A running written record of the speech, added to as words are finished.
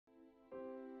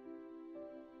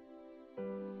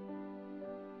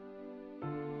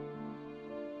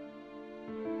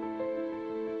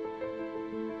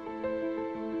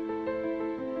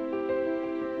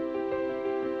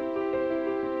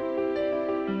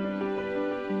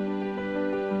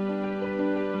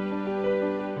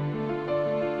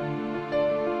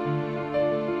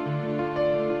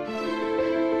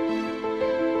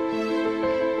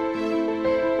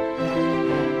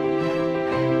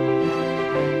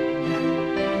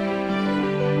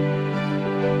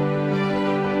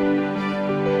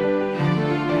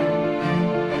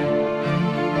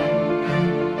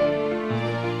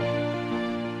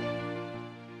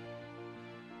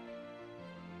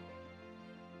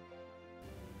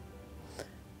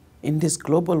In this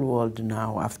global world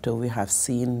now, after we have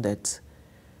seen that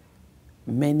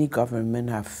many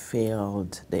governments have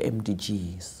failed the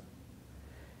MDGs,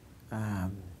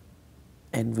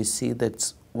 and we see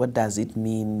that what does it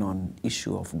mean on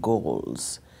issue of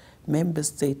goals? Member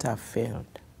states have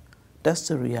failed. That's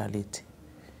the reality.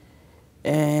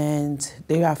 And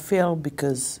they have failed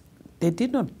because they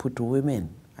did not put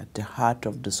women at the heart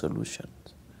of the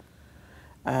solutions.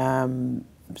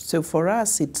 So for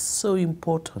us, it's so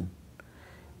important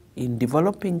in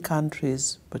developing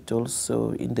countries, but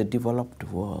also in the developed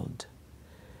world,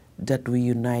 that we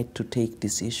unite to take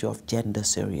this issue of gender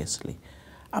seriously.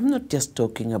 I'm not just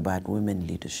talking about women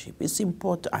leadership. It's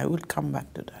important. I will come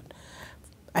back to that.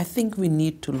 I think we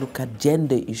need to look at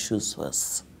gender issues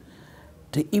first.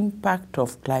 The impact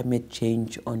of climate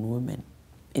change on women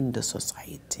in the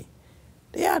society.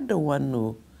 They are the ones who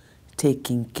are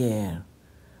taking care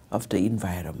of the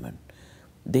environment.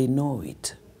 They know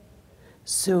it.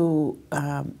 So,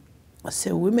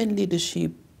 women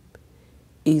leadership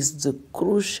is the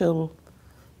crucial,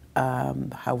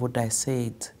 how would I say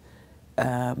it,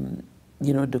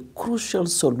 the crucial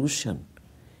solution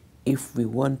if we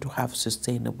want to have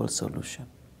sustainable solution.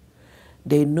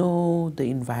 They know the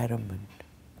environment.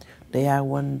 They are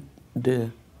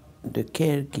the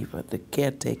caregiver, the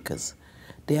caretakers.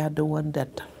 They are the one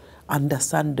that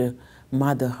understand the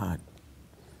motherhood.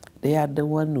 They are the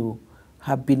one who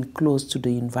have been close to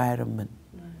the environment.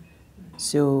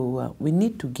 So we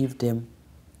need to give them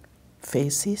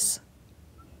faces,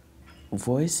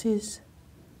 voices,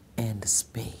 and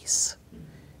space.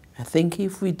 I think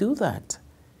if we do that,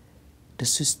 the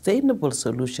sustainable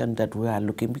solution that we are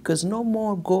looking, because no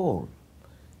more goal.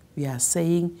 We are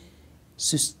saying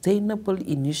sustainable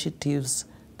initiatives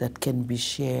that can be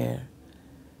shared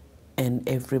and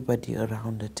everybody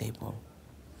around the table.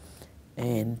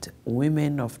 And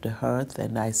women of the earth,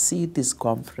 and I see this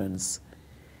conference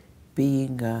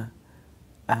being,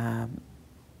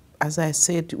 as I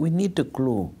said, we need the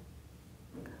glue.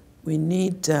 We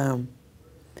need the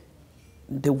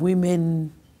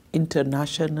women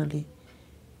internationally,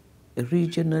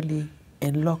 regionally,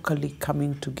 and locally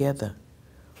coming together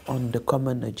on the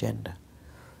common agenda.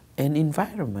 And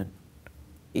environment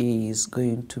is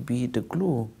going to be the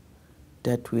glue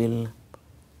that will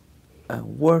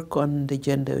work on the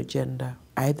gender agenda.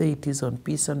 Either it is on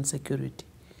peace and security,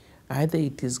 either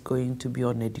it is going to be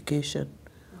on education,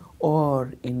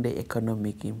 or in the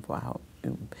economic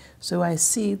empowerment. So I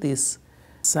see this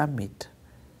summit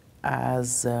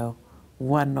as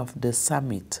one of the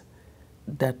summits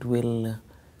that will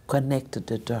connect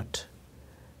the dot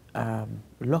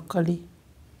locally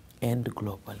and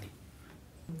globally.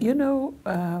 You know,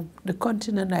 the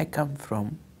continent I come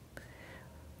from,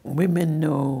 women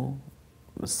know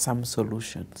some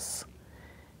solutions.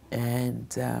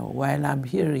 And while I'm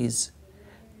here is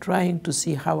trying to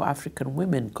see how African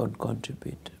women can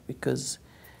contribute, because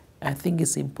I think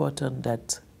it's important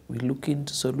that we look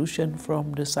into solution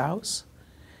from the south,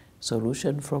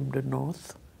 solution from the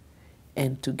north,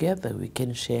 and together we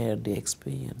can share the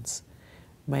experience.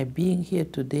 My being here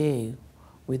today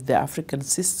with the African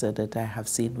sister that I have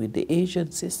seen, with the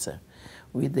Asian sister,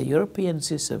 with the European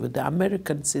sister, with the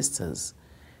American sisters,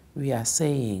 we are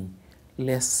saying,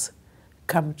 let's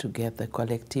come together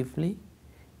collectively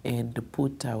and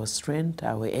put our strength,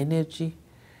 our energy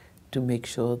to make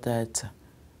sure that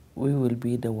we will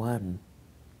be the one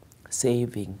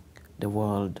saving the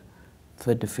world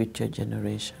for the future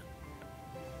generation.